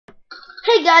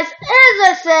Hey guys, as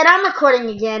I said, I'm recording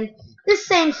again. This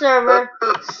same server,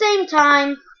 same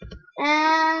time,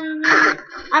 and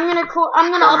I'm gonna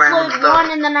upload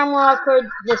one, and then I'm gonna record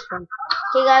this one.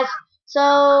 Okay, guys.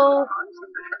 So,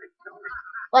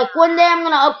 like one day I'm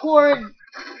gonna upload.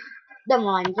 Never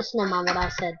mind, just never mind what I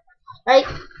said. Right?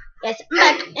 Yes, I'm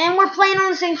back, and we're playing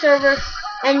on the same server.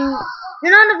 And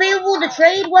you're not available to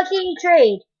trade. Why can't you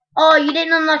trade? Oh, you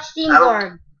didn't unlock Steam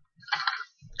Guard.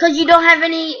 Because you don't have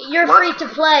any, you're free to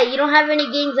play. You don't have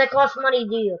any games that cost money,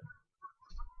 do you?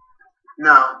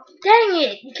 No. Dang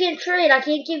it! You can't trade. I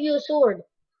can't give you a sword.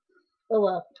 Oh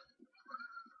well.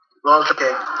 Well, it's okay.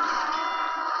 Man,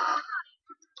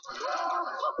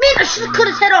 I should have cut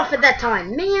his head off at that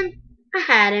time. Man, I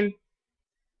had him.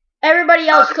 Everybody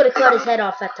else could have cut his head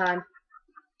off that time.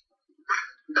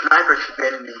 The sniper should be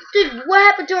hitting me. Dude, what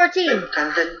happened to our team?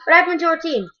 What happened to our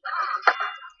team?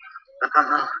 I don't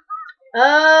know.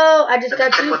 Oh, I just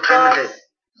got 2 What time is spots.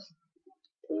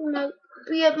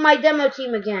 Be up my demo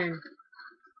team again.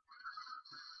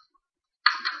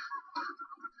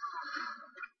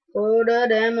 For the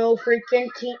demo freaking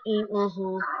team,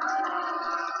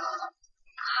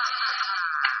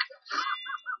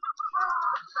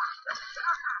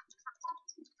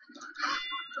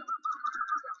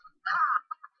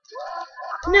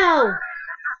 No!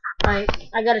 Alright,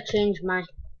 I gotta change my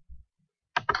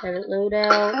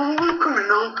loadout.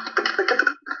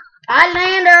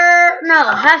 Islander!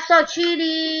 No, Half-Star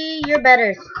Cheaty, you're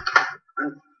better.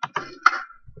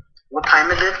 What time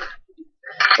is it?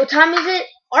 What time is it?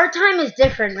 Our time is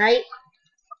different, right?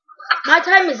 My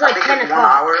time is like 10 o'clock. 1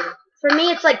 hour. For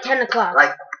me, it's like 10 o'clock.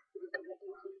 Like,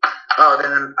 oh,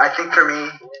 then I think for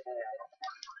me,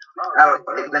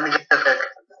 let me get the pick.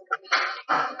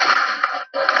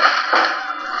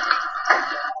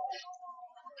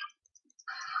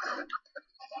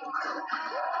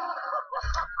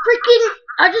 Freaking,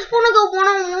 I just want to go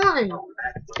one-on-one.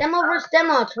 Demo versus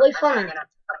demo, it's way funner.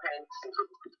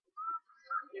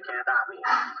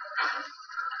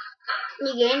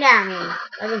 You gained at me.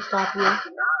 I can stop you.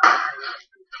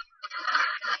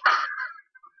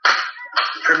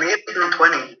 For me, it's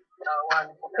 120.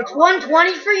 It's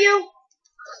 120 for you?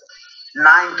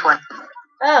 9:20.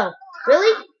 Oh,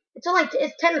 really? It's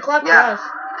 10 o'clock for us.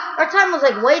 Our time was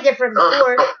like way different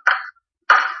before.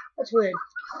 That's weird.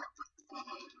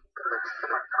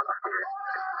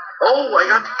 Oh,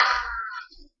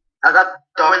 I got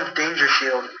Darwin's danger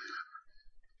shield.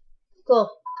 Cool.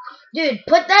 Dude,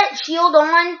 put that shield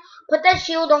on. Put that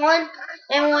shield on.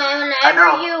 And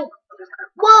whenever you...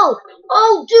 Whoa!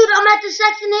 Oh, dude, I'm at the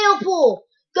Saxon Hail pool.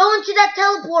 Go into that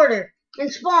teleporter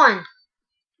and spawn.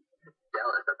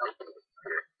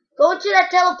 Go into that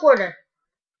teleporter.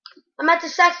 I'm at the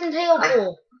Saxon Hail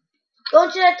pool. Go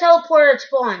into that teleporter and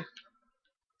spawn.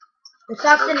 And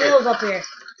Saxon Hill's up here.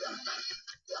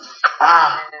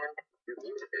 Ah.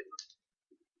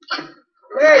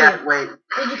 Where are you? Wait.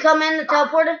 Did you come in the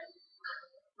teleporter?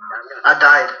 I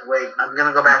died. Wait, I'm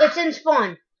gonna go back. It's in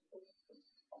spawn.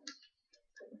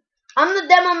 I'm the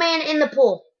demo man in the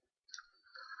pool.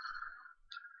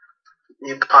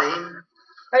 You playing?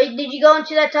 Did you go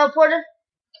into that teleporter?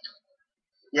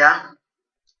 Yeah.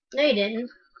 No, you didn't.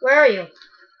 Where are you?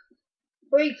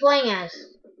 Who are you playing as?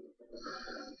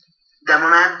 Demo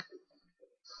man?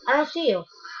 I don't see you.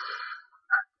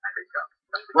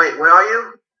 Wait, where are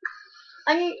you?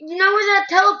 You know where that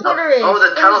teleporter is? Oh,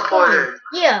 the teleporter.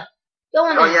 Yeah. Go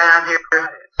in there. Oh, yeah, I'm here.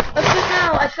 Oh, shit,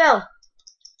 no, I fell.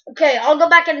 Okay, I'll go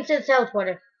back into the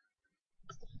teleporter.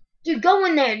 Dude, go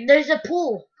in there. There's a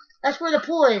pool. That's where the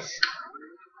pool is.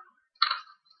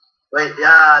 Wait,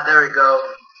 yeah, there we go.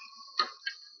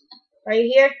 Are you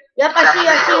here? Yep, I see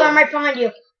you. I'm right behind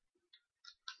you.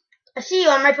 I see you.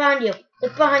 I'm right behind you.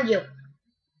 Look behind you.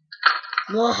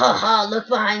 Whoa, look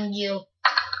behind you.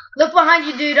 Look behind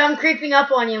you, dude. I'm creeping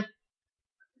up on you.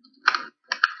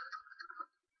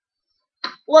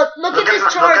 Look at this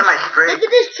charge. Look at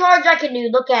this charge I can do.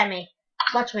 Look at me.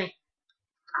 Watch me.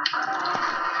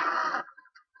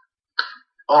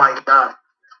 Oh my god.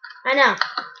 I know.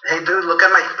 Hey, dude, look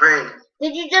at my spray.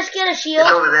 Did you just get a shield? It's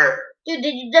over there. Dude,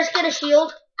 did you just get a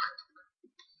shield?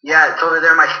 Yeah, it's over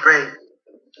there, my spray.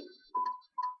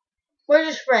 Where's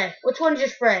your spray? Which one's your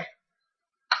spray?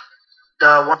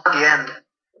 The one at the end.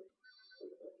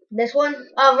 This one?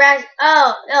 Oh,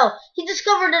 oh, he just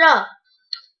covered it up.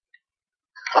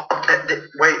 Oh,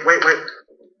 wait.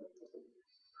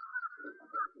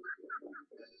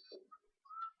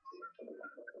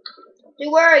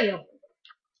 Dude, where are you?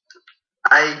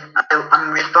 I'm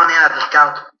respawning at the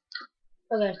scout.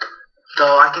 Okay. So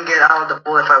I can get out of the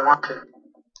pool if I want to.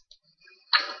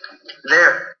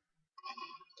 There.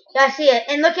 Yeah, I see it.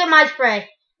 And look at my spray.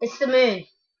 It's the moon.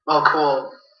 Oh,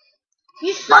 cool.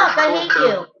 You suck. I Mine's hate cool,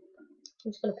 you. too.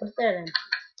 I'm just gonna put it there then.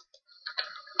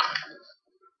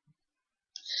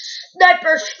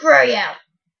 Sniper, screw you.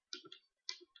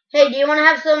 Hey, do you want to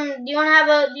have some? Do you want to have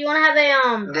a? Do you want to have a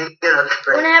I'm gonna get a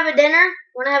spray. Want to have a dinner?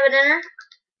 Want to have a dinner?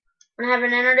 Want to have a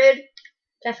dinner, dude?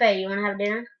 Cafe, you want to have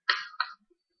dinner?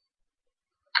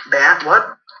 That?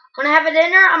 What? Want to have a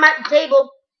dinner? I'm at the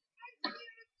table.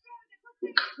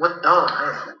 What? Oh,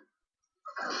 man.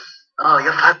 Oh,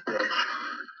 you're fabulous.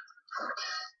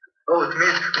 Oh, it's me.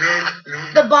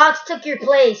 The box took your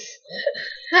place.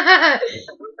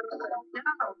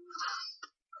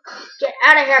 Get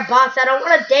out of here, box. I don't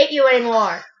want to date you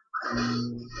anymore.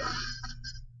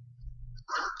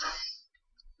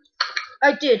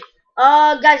 Alright, dude.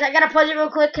 Guys, I gotta pause it real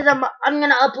quick because I'm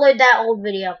gonna upload that old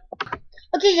video.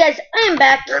 Okay, guys, I am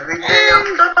back.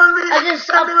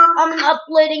 I'm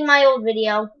uploading my old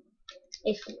video.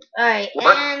 Alright,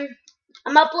 and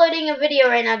I'm uploading a video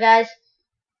right now, guys.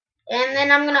 And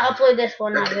then I'm gonna upload this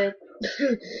one, I hope.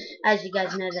 As you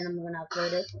guys know, then I'm gonna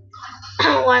upload it.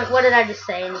 What did I just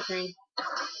say? Anything?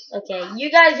 Okay, you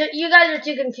guys are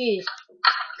too confused.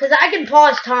 Cause I can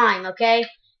pause time, okay?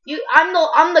 I'm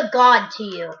the god to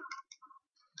you.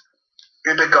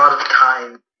 You're the god of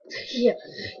time. Yeah,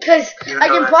 cause I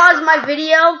can pause my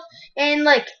video and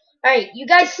like, all right, you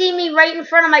guys see me right in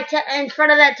front of in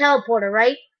front of that teleporter,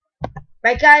 right?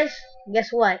 Right, guys?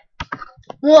 Guess what?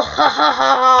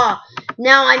 Whoa!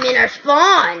 Now I'm in our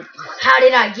spawn. How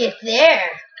did I get there?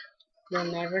 You'll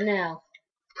never know.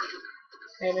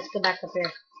 Alright, let's go back up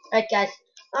here. Alright, guys.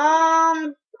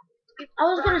 I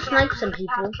was gonna snipe some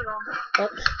people.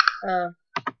 Oops.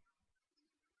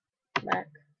 Back.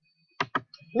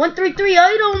 133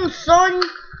 items, son.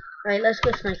 Alright, let's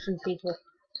go snipe some people.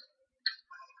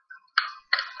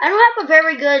 I don't have a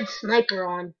very good sniper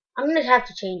on. I'm gonna have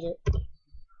to change it.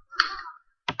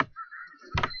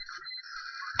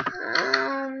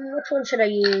 Which one should I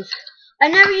use? I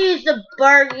never use the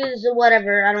burgers or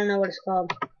whatever. I don't know what it's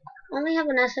called. I only have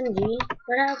an SMG.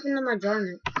 What happened to my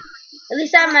Jarman? At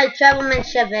least I have my Travelman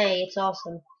Chevet. It's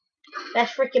awesome.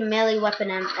 Best freaking melee weapon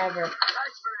ever.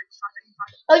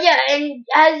 Oh yeah, and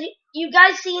has you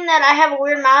guys seen that I have a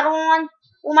weird model on?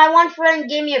 Well, my one friend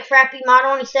gave me a crappy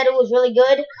model and he said it was really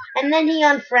good, and then he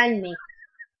unfriended me.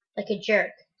 Like a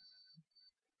jerk.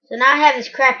 So now I have this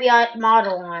crappy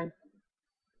model on.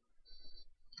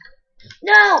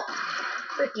 No!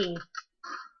 Freaking.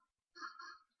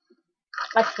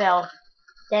 I fell.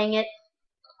 Dang it.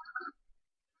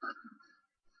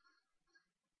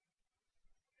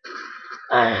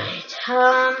 Alright,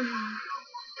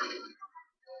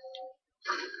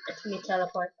 let me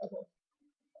teleport. Okay.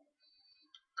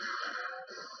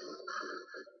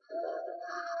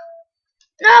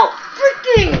 No!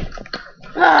 Freaking!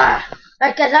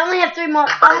 Alright guys, I only have two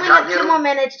more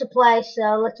minutes to play,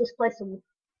 so let's just play some.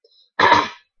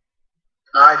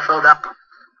 I fell down.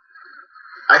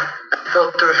 I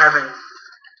fell through heaven.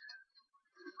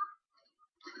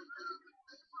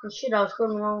 Oh, shit, I was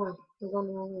going the wrong way. I'm going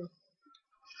the wrong way.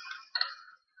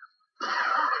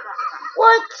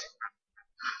 What?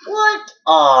 What?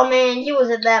 Oh man, he was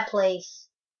at that place.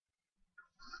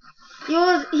 He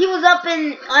was up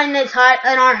in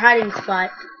our hiding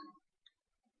spot.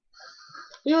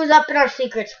 He was up in our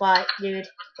secret spot, dude,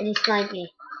 and he sniped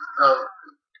me. Oh.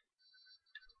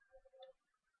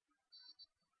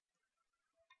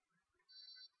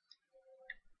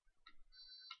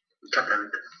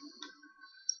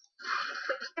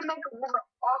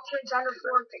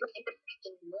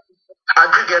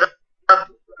 How'd you get up?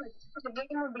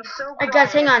 Alright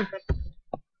guys, hang on.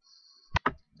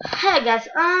 Hey guys,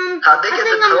 How'd they get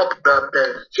the teleporter up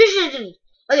there?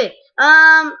 Okay,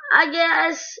 I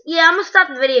guess, yeah, I'm gonna stop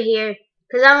the video here,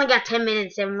 because I only got 10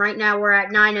 minutes, and right now we're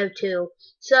at 9:02.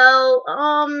 So,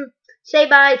 say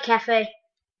bye, Cafe.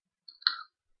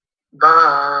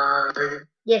 Bye.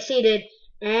 Yes, he did.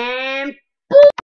 And